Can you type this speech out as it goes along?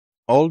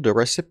All the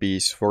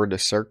recipes for the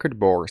circuit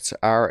boards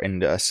are in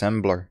the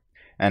assembler,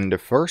 and the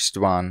first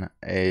one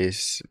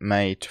is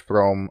made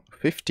from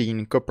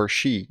 15 copper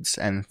sheets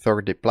and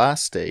 30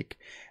 plastic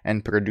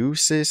and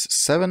produces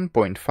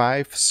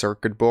 7.5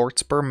 circuit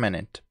boards per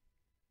minute.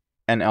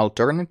 An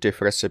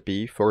alternative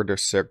recipe for the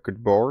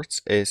circuit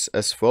boards is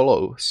as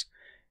follows.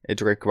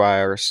 It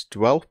requires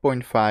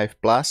 12.5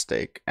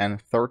 plastic and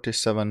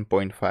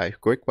 37.5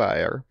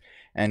 quick-wire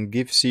and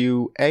gives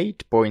you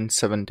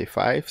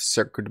 8.75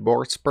 circuit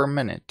boards per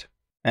minute.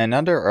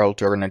 Another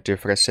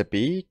alternative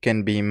recipe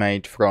can be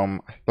made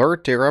from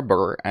 30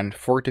 rubber and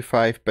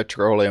 45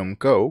 petroleum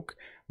coke,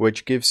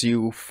 which gives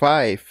you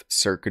 5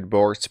 circuit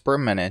boards per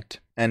minute.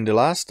 And the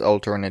last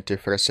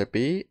alternative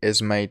recipe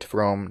is made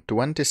from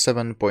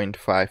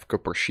 27.5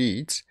 copper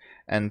sheets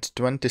and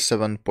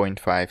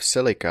 27.5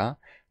 silica,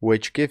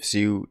 which gives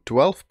you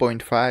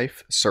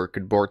 12.5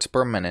 circuit boards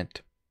per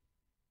minute.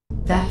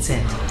 That's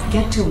it.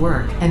 Get to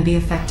work and be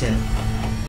effective.